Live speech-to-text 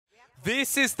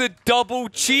This is the double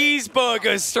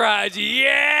cheeseburger strategy.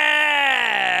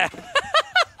 Yeah!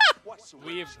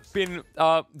 We have been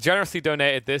generously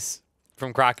donated this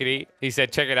from Crackety. He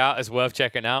said, check it out. It's worth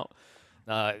checking out.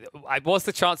 What's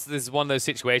the chance that this is one of those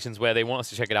situations where they want us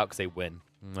to check it out because they win?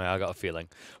 I got a feeling.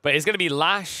 But it's going to be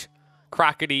Lash,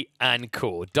 Crackety, and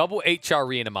Core. Double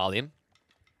HRE and a Malian.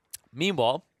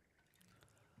 Meanwhile,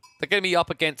 they're going to be up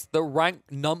against the rank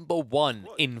 #1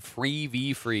 in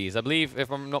 3v3s. I believe,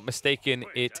 if I'm not mistaken,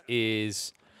 it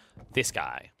is this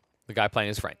guy. The guy playing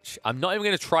as French. I'm not even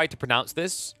going to try to pronounce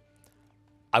this.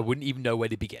 I wouldn't even know where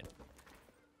to begin.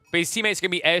 But his teammates are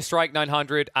going to be Airstrike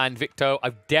 900 and Victo.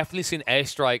 I've definitely seen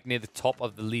Airstrike near the top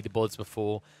of the leaderboards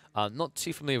before. Not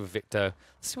too familiar with Victo.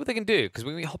 Let's see what they can do, because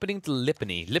we're going to be hopping into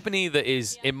Lipany. Lipany that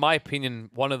is, in my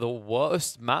opinion, one of the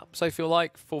worst maps, I feel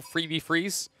like, for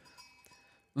 3v3s.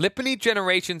 Lipany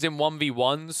generations in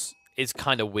 1v1s is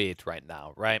kind of weird right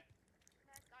now, right?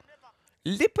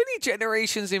 Lipany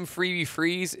generations in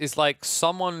 3v3s is like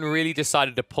someone really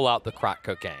decided to pull out the crack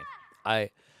cocaine.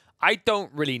 I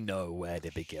don't really know where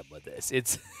to begin with this.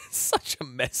 It's such a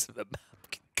mess of a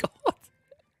map. God.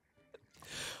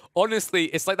 Honestly,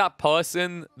 it's like that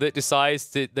person that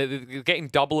decides that getting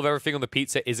double of everything on the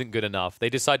pizza isn't good enough. They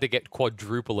decide to get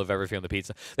quadruple of everything on the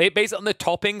pizza. They based on the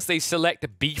toppings, they select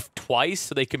beef twice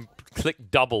so they can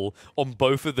click double on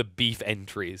both of the beef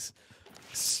entries.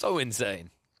 So insane.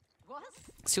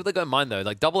 Let's see what they got in mind though.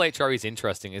 Like double HRE is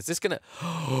interesting. Is this gonna?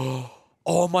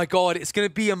 Oh my god! It's gonna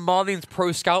be a Malian's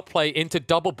pro scout play into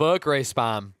double burger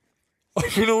spam. I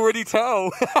can already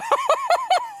tell.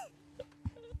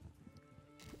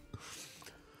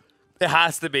 It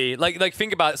has to be. Like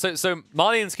think about it. So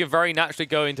Malians can very naturally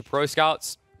go into pro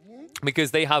scouts because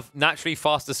they have naturally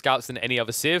faster scouts than any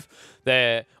other civ.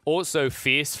 They're also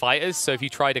fierce fighters, so if you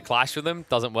try to clash with them,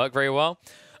 doesn't work very well.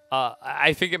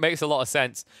 I think it makes a lot of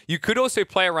sense. You could also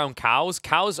play around cows.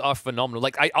 Cows are phenomenal.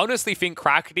 Like I honestly think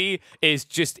Crackety is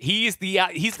just he's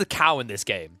the cow in this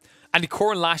game, and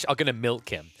Core and Lash are gonna milk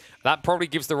him. That probably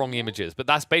gives the wrong images, but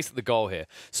that's basically the goal here.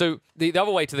 So the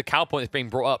other way to the cow point that's being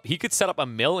brought up, he could set up a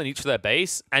mill in each of their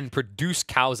base and produce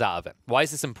cows out of it. Why is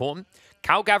this important?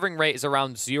 Cow gathering rate is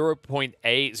around 0.8,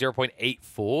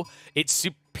 0.84. It's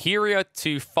superior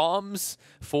to farms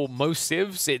for most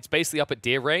civs. It's basically up at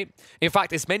deer rate. In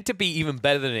fact, it's meant to be even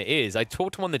better than it is. I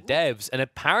talked to one of the devs, and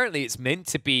apparently it's meant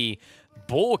to be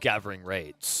boar gathering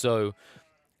rate. So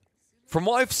from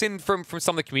what I've seen from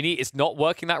some of the community, it's not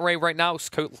working that way right now. It's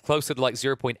closer to like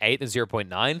 0.8 than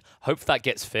 0.9. Hope that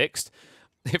gets fixed.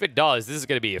 If it does, this is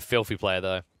going to be a filthy player,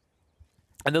 though.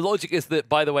 And the logic is that,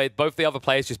 by the way, both the other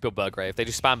players just build Burgrave. They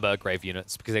just spam Burgrave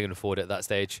units because they can afford it at that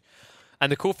stage.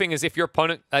 And the cool thing is if your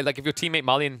opponent, like if your teammate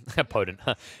Malian,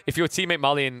 if your teammate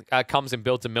Malian comes and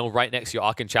builds a mill right next to your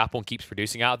Archon Chapel and keeps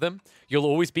producing out of them, you'll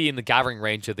always be in the gathering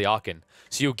range of the Archon.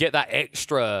 So you'll get that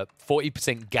extra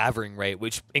 40% gathering rate,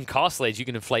 which in Castle Age you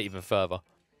can inflate even further.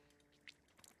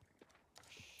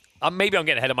 Maybe I'm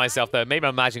getting ahead of myself though. Maybe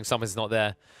I'm imagining something's not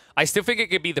there. I still think it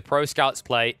could be the Pro Scouts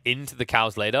play into the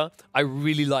cows later. I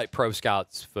really like Pro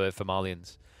Scouts for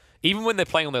Malians. Even when they're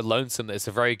playing on their lonesome, it's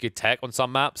a very good tech on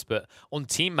some maps, but on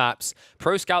team maps,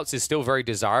 Pro Scouts is still very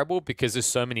desirable because there's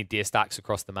so many deer stacks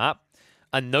across the map.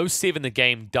 And no civ in the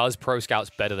game does Pro Scouts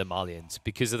better than Malians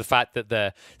because of the fact that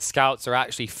the Scouts are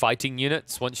actually fighting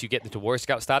units once you get into Warrior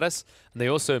Scout status, and they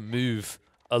also move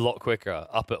a lot quicker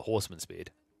up at Horseman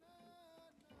speed.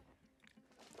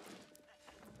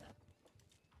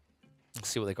 Let's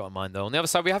see what they got in mind though. On the other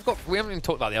side, we haven't even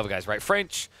talked about the other guys, right?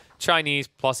 French, Chinese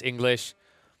plus English.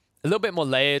 A little bit more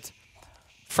layered.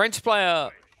 French player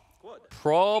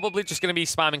probably just going to be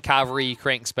spamming cavalry,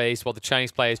 creating space, while the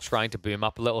Chinese player is trying to boom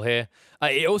up a little here.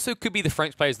 It also could be the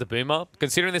French player as the boomer.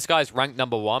 Considering this guy's ranked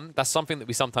 #1, that's something that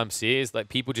we sometimes see is like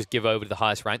people just give over to the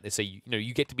highest rank. They say, you know,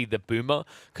 you get to be the boomer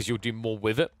because you'll do more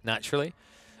with it naturally.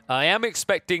 I am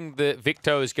expecting that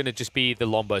Victo is going to just be the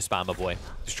Lombo spammer boy.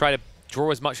 Just try to draw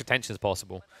as much attention as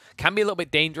possible. Can be a little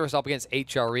bit dangerous up against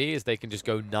HRE as they can just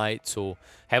go knights or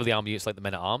heavily armed units like the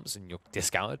men-at-arms and you're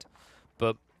discounted.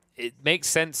 But it makes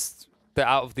sense that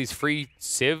out of these 3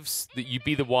 civs that you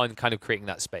be the one kind of creating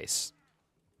that space.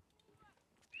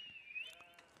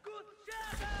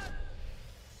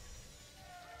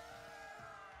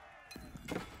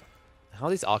 How are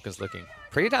these Archons looking?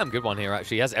 Pretty damn good one here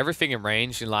actually. He has everything in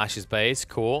range in Lash's base.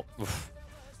 Cool. Oof.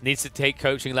 Needs to take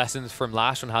coaching lessons from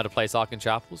Lash on how to place Archon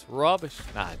Chapels. Rubbish.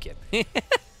 Nah, I'm kidding.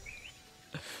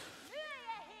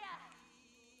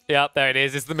 Yep, there it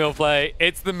is. It's the mill play.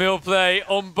 It's the mill play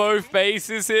on both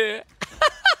bases here.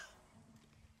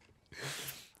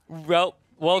 Well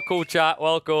called, chat.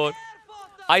 Well called.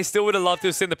 I still would have loved to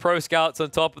have seen the Pro Scouts on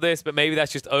top of this, but maybe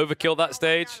that's just overkill that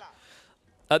stage.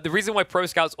 The reason why Pro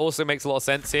Scouts also makes a lot of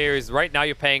sense here is right now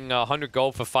you're paying 100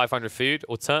 gold for 500 food.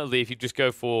 Alternatively, if you just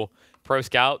go for Pro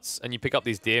Scouts and you pick up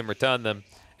these deer and return them,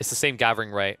 it's the same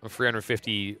gathering rate of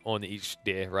 350 on each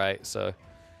deer, right? So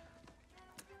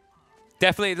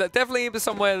definitely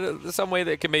some way that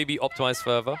it can maybe optimize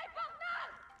further.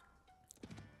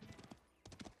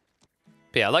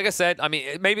 But yeah, like I said, I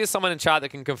mean, maybe there's someone in chat that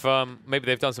can confirm. Maybe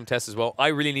they've done some tests as well. I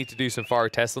really need to do some thorough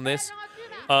tests on this.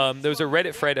 There was a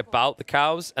Reddit thread about the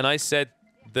cows, and I said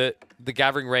that the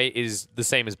gathering rate is the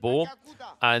same as boar.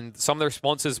 And some of the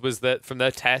responses was that from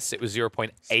their tests, it was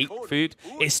 0.8 food.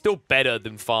 It's still better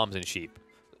than farms and sheep.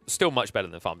 Still much better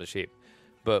than farms and sheep.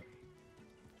 But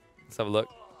let's have a look.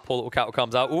 Poor little cattle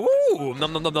comes out. Ooh,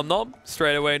 nom nom nom nom nom.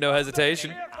 Straight away, no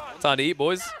hesitation. Time to eat,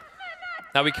 boys.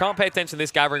 Now, we can't pay attention to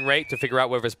this gathering rate to figure out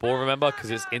whether it's boar, remember,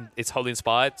 because it's wholly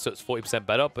inspired, so it's 40%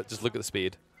 better, but just look at the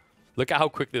speed. Look at how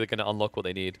quickly they're going to unlock what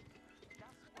they need.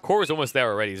 Core is almost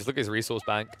there already. Just look at his resource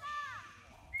bank.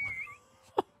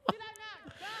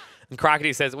 And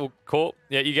Crackety says, well, Core,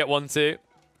 yeah, you get one too.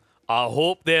 I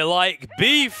hope they like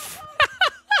beef.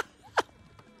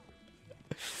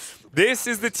 This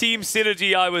is the team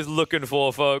synergy I was looking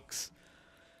for, folks.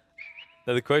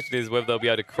 Now, the question is whether they'll be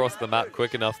able to cross the map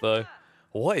quick enough, though.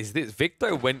 What is this?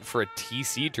 Victor went for a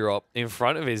TC drop in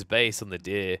front of his base on the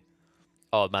deer.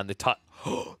 Oh, man, the timing.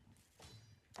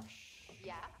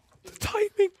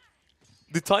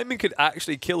 The timing could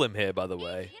actually kill him here, by the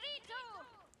way.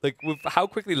 Like, with how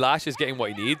quickly Lash is getting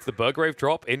what he needs, the Burgrave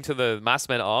drop into the Mass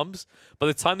Men arms, by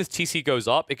the time this TC goes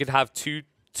up, it could have two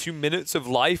minutes of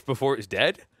life before it's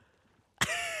dead.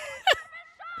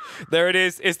 There it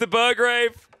is. It's the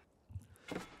Burgrave.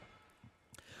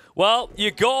 Well,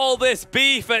 you got all this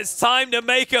beef. It's time to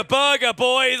make a burger,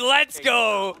 boys. Let's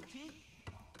go.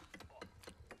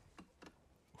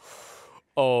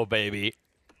 Oh, baby.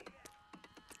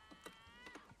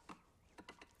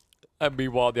 And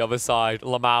meanwhile, the other side,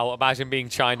 Lamau. Imagine being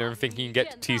China and thinking you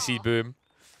get to TC Boom.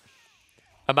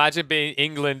 Imagine being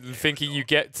England and thinking you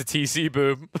get to TC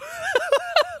Boom.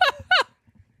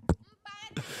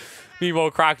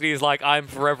 Meanwhile, Crackety is like, I'm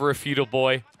forever a feudal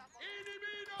boy.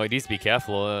 Oh, he needs to be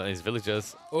careful, his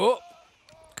villagers. Oh,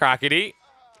 Crackety.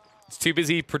 It's too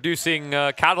busy producing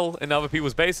cattle in other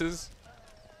people's bases.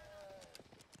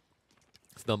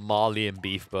 It's the Malian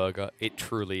beef burger. It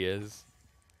truly is.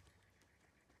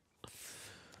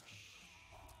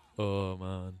 Oh,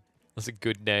 man. That's a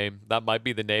good name. That might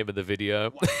be the name of the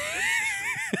video.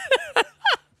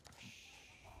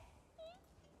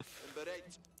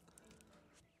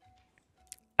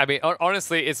 I mean,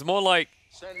 honestly, it's more like...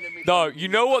 No, you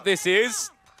know what this is?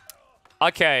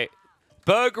 Okay.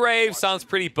 Burgrave sounds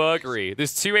pretty burgery.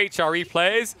 There's 2 HRE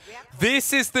players.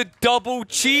 This is the double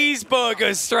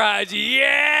cheeseburger strategy.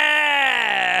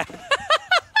 Yeah!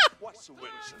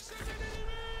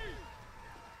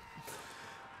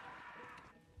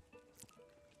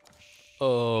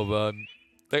 Oh, man.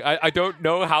 Like, I don't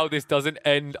know how this doesn't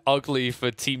end ugly for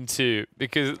Team 2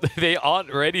 because they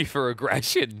aren't ready for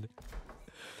aggression.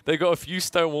 They got a few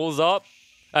stone walls up.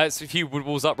 It's a few wood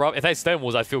walls up, right? If they had stone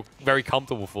walls, I'd feel very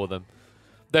comfortable for them.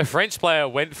 The French player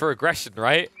went for aggression,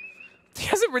 right? He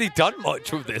hasn't really done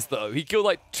much with this, though. He killed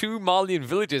like 2 Malian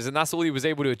villages, and that's all he was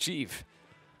able to achieve.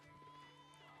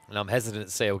 And I'm hesitant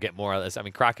to say he'll get more out of this. I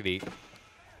mean, Crackety.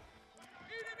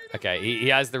 Okay, he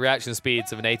has the reaction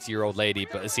speeds of an 80-year-old lady,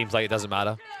 but it seems like it doesn't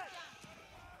matter.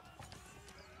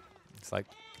 It's like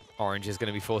Orange is going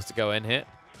to be forced to go in here.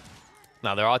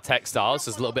 Now, there are textiles, so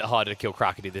it's a little bit harder to kill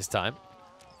Crackety this time.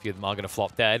 A few of them are going to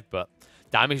flop dead, but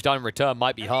damage done in return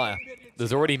might be higher.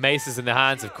 There's already maces in the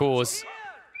hands, of course.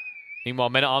 Meanwhile,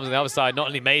 Men-at-Arms on the other side, not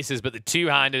only maces, but the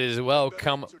two-handed as well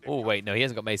come... Oh, wait, no, he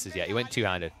hasn't got maces yet. He went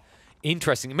two-handed.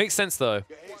 Interesting. It makes sense, though.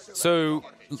 So,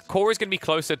 Core is going to be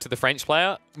closer to the French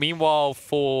player. Meanwhile,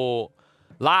 for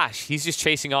Lash, he's just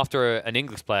chasing after an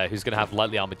English player who's going to have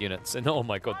lightly armored units. And oh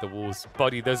my god, the walls.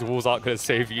 Buddy, those walls aren't going to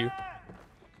save you.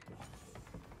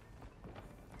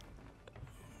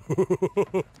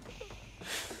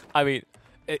 I mean,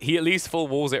 he at least full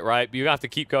walls it, right? But you have to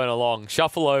keep going along.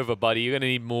 Shuffle over, buddy. You're going to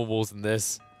need more walls than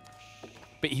this.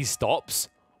 But he stops.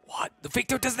 What? The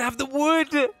Victor doesn't have the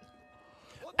wood!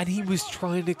 And he was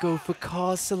trying to go for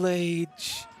Castle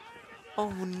Age.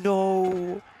 Oh,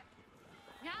 no.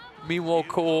 Meanwhile,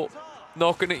 Core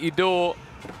knocking at your door.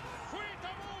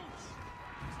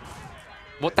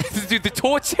 What? Dude, the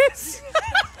torches?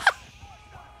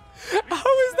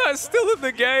 How is that still in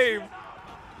the game?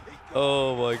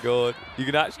 Oh my god. You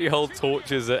can actually hold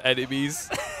torches at enemies.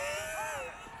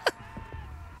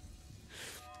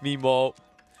 Meanwhile,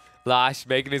 Lash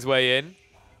making his way in.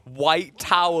 White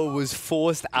Tower was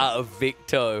forced out of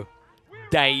Victo.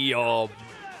 Damn.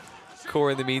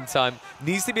 Core in the meantime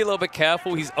needs to be a little bit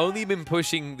careful. He's only been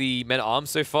pushing the men-at-arms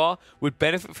so far. Would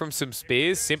benefit from some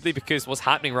spears simply because what's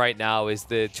happening right now is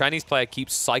the Chinese player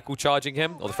keeps cycle charging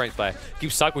him, or the French player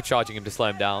keeps cycle charging him to slow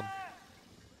him down.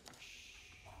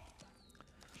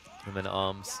 The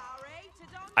men-at-arms.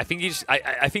 I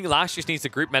think Lash just needs to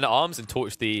group men-at-arms and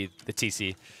torch the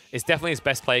TC. It's definitely his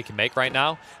best play he can make right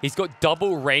now. He's got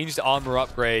double ranged armor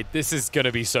upgrade. This is going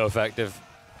to be so effective.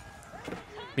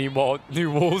 Meanwhile,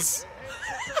 new walls.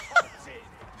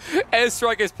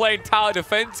 Airstrike is playing tower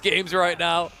defense games right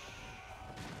now.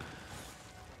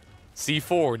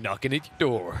 C4 knocking at your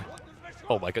door.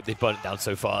 Oh my god, they burnt it down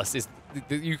so fast.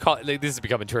 You can't. This is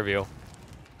becoming trivial.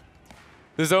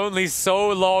 There's only so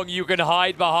long you can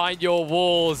hide behind your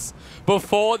walls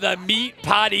before the meat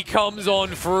patty comes on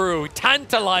through.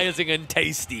 Tantalizing and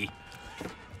tasty.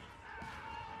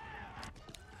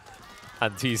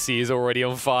 And TC is already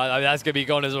on fire. I mean, that's going to be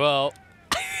gone as well.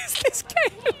 This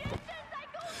game.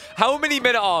 How many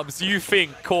men-at-arms do you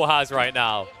think Core has right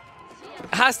now?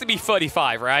 It has to be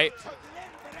 35, right?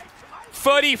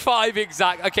 35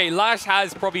 exact. Okay, Lash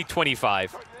has probably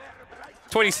 25.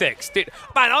 26. Dude,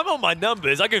 man, I'm on my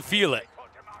numbers. I can feel it.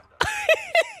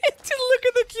 Just look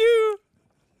at the queue.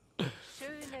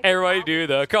 Everybody do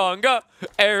the conga.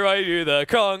 Everybody do the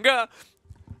conga.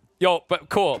 Yo, but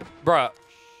Core, bruh.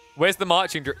 Where's the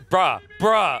marching drill?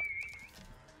 Bruh.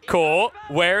 Core,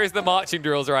 where is the marching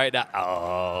drills right now?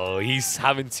 Oh, he's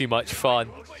having too much fun.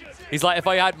 He's like, if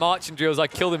I had marching drills,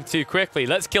 I'd kill them too quickly.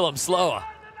 Let's kill them slower.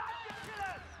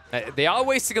 They are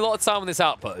wasting a lot of time on this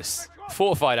outpost.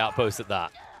 Fortified outpost at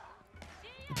that.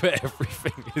 But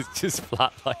everything is just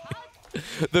flatlining.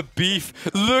 The beef.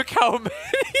 Look how many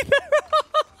there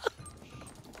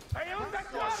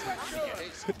are.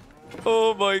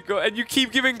 Oh my god. And you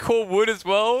keep giving Core wood as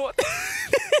well?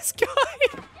 This guy.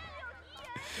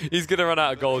 He's going to run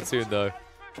out of gold soon, though.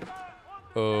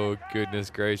 Oh, goodness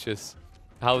gracious.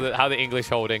 How the English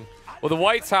holding? Well, the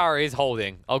White Tower is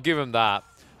holding. I'll give him that.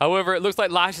 However, it looks like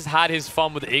Lash has had his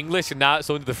fun with the English, and now it's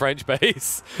on to the French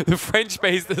base. The French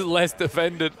base is less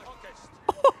defended.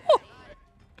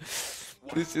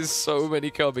 This is so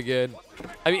many coming in.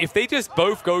 I mean, if they just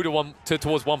both go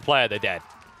towards one player, they're dead.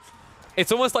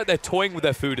 It's almost like they're toying with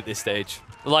their food at this stage.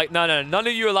 Like, no, none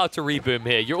of you are allowed to reboom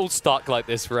here. You're all stuck like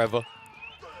this forever.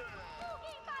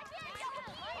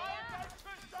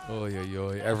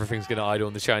 Everything's going to idle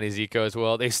on the Chinese eco as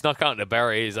well. They snuck out into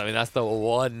berries. I mean, that's the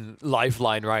one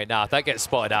lifeline right now. If that gets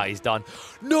spotted out, he's done.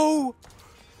 No!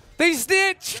 They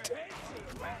snitched!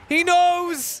 He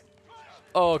knows!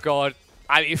 Oh, God.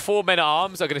 I mean, 4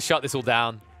 men-at-arms are going to shut this all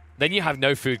down. Then you have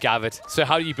no food gathered. So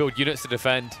how do you build units to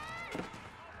defend?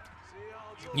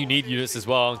 You need units as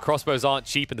well. And crossbows aren't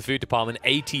cheap in the food department.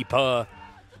 80 per.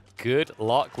 Good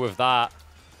luck with that.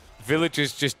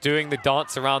 Villagers just doing the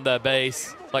dance around their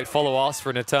base. Like, follow us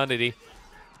for an eternity.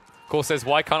 Core says,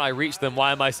 why can't I reach them?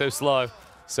 Why am I so slow?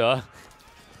 Sir,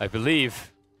 I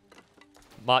believe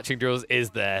marching drills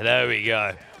is there. There we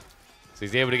go. So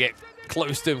he's able to get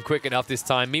close to him quick enough this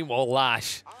time. Meanwhile,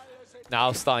 Lash,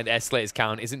 now starting to escalate his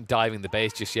count, isn't diving the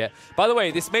base just yet. By the way,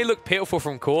 this may look pitiful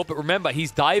from Core, but remember,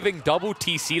 he's diving double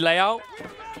TC layout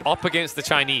up against the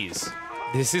Chinese.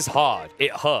 This is hard.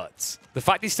 It hurts. The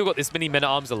fact he's still got this many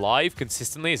men-at-arms alive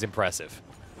consistently is impressive.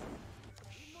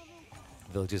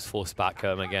 Villagers force back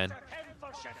home again.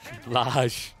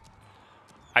 Lash.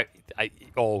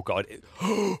 Oh, God.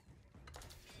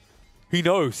 He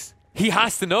knows. He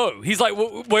has to know. He's like,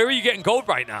 where are you getting gold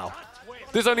right now?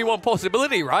 There's only one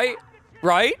possibility, right?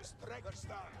 Right?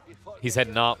 He's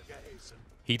heading up.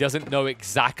 He doesn't know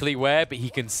exactly where, but he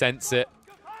can sense it.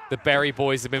 The berry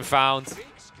boys have been found.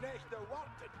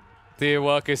 Dear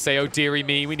workers say, oh, dearie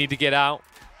me, we need to get out.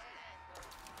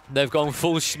 They've gone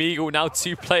full Schmiegel. Now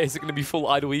 2 players are going to be full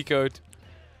idle ecoed.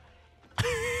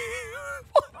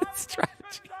 What a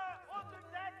strategy.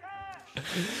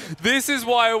 This is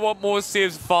why I want more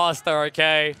civs faster,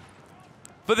 okay?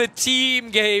 For the team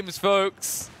games,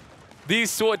 folks. These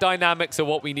sort of dynamics are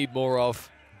what we need more of.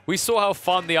 We saw how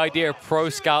fun the idea of pro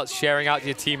scouts sharing out to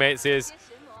your teammates is.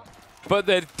 But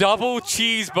the double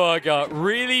cheeseburger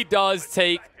really does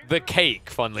take the cake,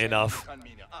 funnily enough.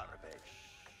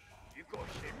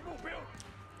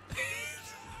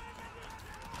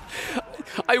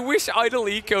 I wish idle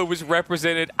eco was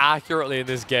represented accurately in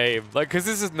this game. Like, because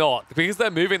this is not. Because they're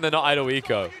moving, they're not idle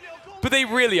eco. But they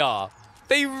really are.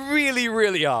 They really,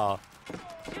 really are.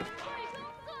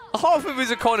 Half of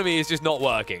his economy is just not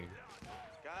working.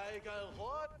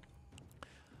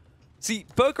 See,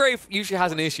 Burgrave usually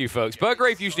has an issue, folks.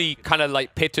 Burgrave usually kind of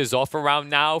like pitters off around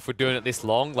now for doing it this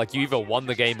long. Like, you either won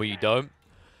the game or you don't.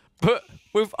 But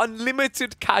with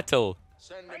unlimited cattle,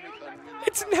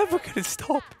 it's never going to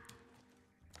stop.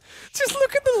 Just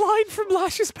look at the line from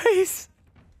Lash's pace.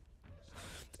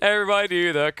 Everybody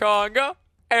do the conga.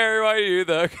 Everybody do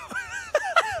the conga.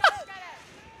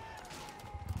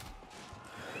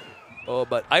 Oh,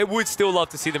 but I would still love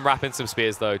to see them wrap in some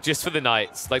spears, though, just for the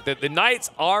Knights. Like, the Knights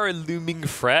are a looming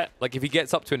threat. Like, if he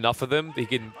gets up to enough of them, he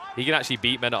can actually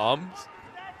beat Men-at-Arms.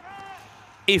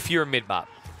 If you're a mid-map.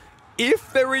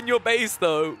 If they're in your base,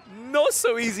 though, not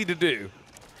so easy to do.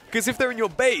 Because if they're in your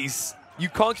base, you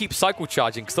can't keep cycle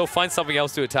charging because they'll find something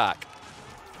else to attack.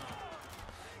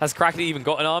 Has Crackety even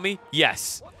got an army?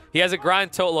 Yes. He has a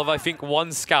grand total of, I think,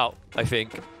 1 scout, I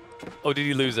think. Or did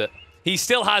he lose it? He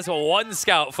still has 1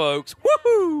 scout, folks.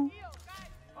 Woohoo!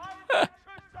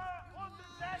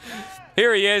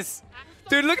 Here he is.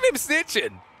 Dude, look at him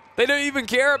snitching. They don't even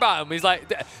care about him. He's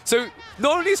like... So,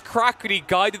 not only has Crackety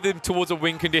guided them towards a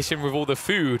win condition with all the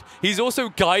food, he's also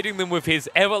guiding them with his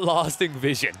everlasting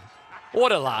vision.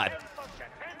 What a lad.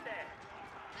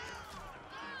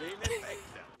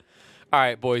 All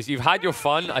right, boys, you've had your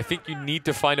fun. I think you need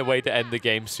to find a way to end the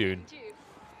game soon.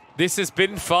 This has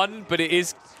been fun, but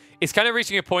it's kind of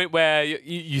reaching a point where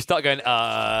you start going,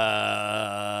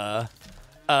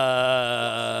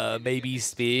 maybe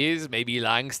spears, maybe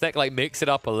Langstack. Like, mix it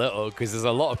up a little, because there's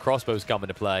a lot of crossbows coming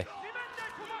to play.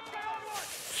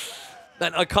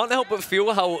 And I can't help but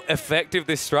feel how effective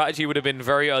this strategy would have been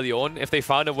very early on if they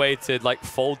found a way to, like,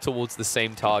 fold towards the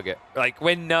same target. Like,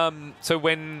 when,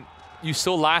 when you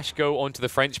saw Lash go onto the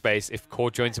French base, if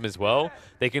Core joins him as well,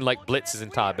 they can, like, blitz his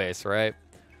entire base, right?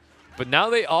 But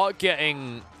now they're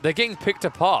getting picked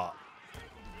apart.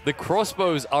 The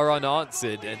crossbows are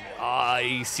unanswered, and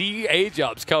I see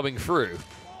age-ups coming through.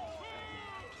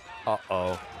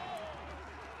 Uh-oh.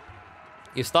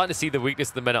 You're starting to see the weakness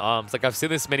of the Men-at-Arms. Like, I've seen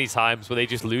this many times where they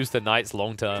just lose the Knights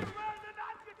long-term.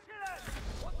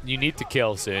 You need to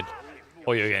kill soon,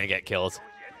 or you're going to get killed.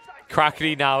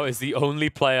 Crackety now is the only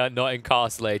player not in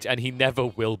Castle Age, and he never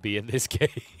will be in this game.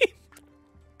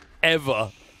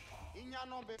 Ever.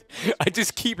 I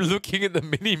just keep looking at the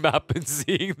mini-map and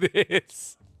seeing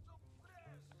this.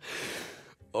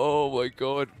 Oh my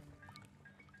god.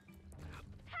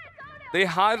 They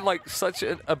had like such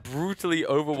a brutally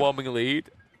overwhelming lead,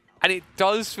 and it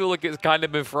does feel like it's kind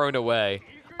of been thrown away.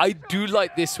 I do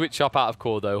like this switch up out of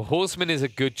Core though. Horseman is a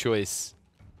good choice.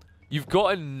 You've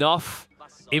got enough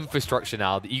infrastructure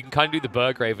now that you can kind of do the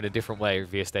Burgrave in a different way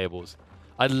via stables.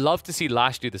 I'd love to see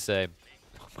Lash do the same.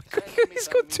 Oh my god, he's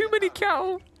got too many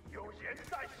cattle.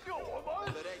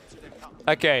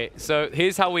 Okay, so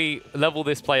here's how we level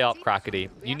this play up, Crackety.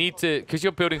 You need to, because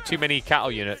you're building too many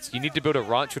cattle units, you need to build a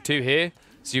ranch or 2 here,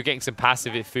 so you're getting some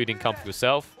passive food income for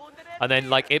yourself. And then,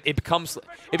 like, it becomes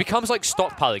like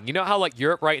stockpiling. You know how, like,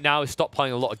 Europe right now is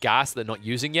stockpiling a lot of gas that they're not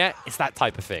using yet? It's that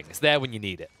type of thing. It's there when you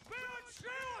need it.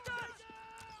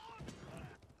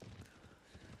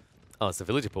 Oh, it's a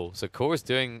villager pool. So Core is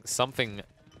doing something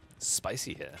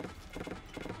spicy here.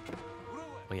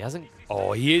 Well, he hasn't...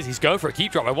 Oh, he is. He's going for a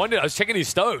keep drop. I was checking his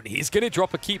stone. He's going to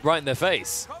drop a keep right in their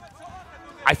face.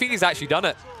 I think he's actually done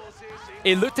it.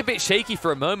 It looked a bit shaky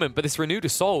for a moment, but this renewed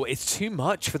assault, it's too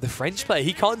much for the French player.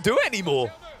 He can't do it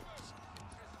anymore.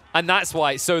 And that's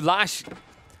why. So Lash...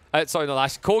 sorry, not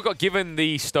Lash. Core got given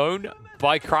the stone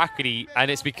by Crackety, and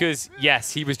it's because,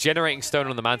 yes, he was generating stone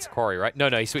on the Manta Quarry, right? No,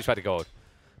 he switched back to gold.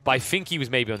 But I think he was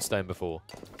maybe on stone before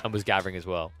and was gathering as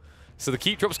well. So the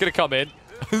keep drop's going to come in.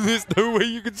 There's no way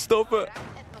you can stop it.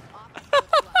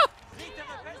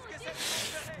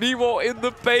 Meanwhile, in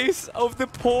the base of the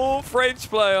poor French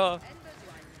player,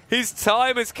 his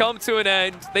time has come to an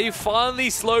end. They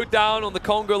finally slowed down on the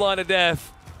Congo line of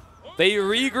death. They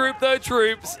regrouped their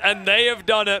troops, and they have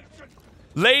done it.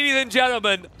 Ladies and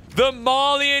gentlemen, the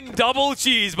Malian double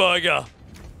cheeseburger.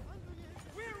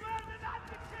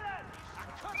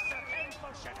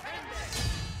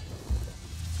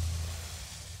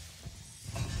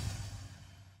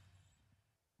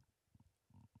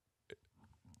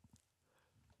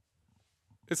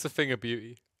 It's a thing of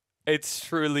beauty. It's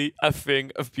truly a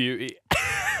thing of beauty.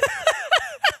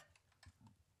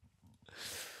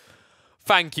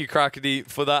 Thank you, Crackety,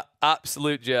 for that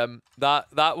absolute gem.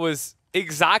 That was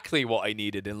exactly what I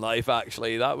needed in life,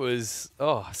 actually. That was,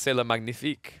 oh, c'est le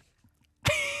magnifique.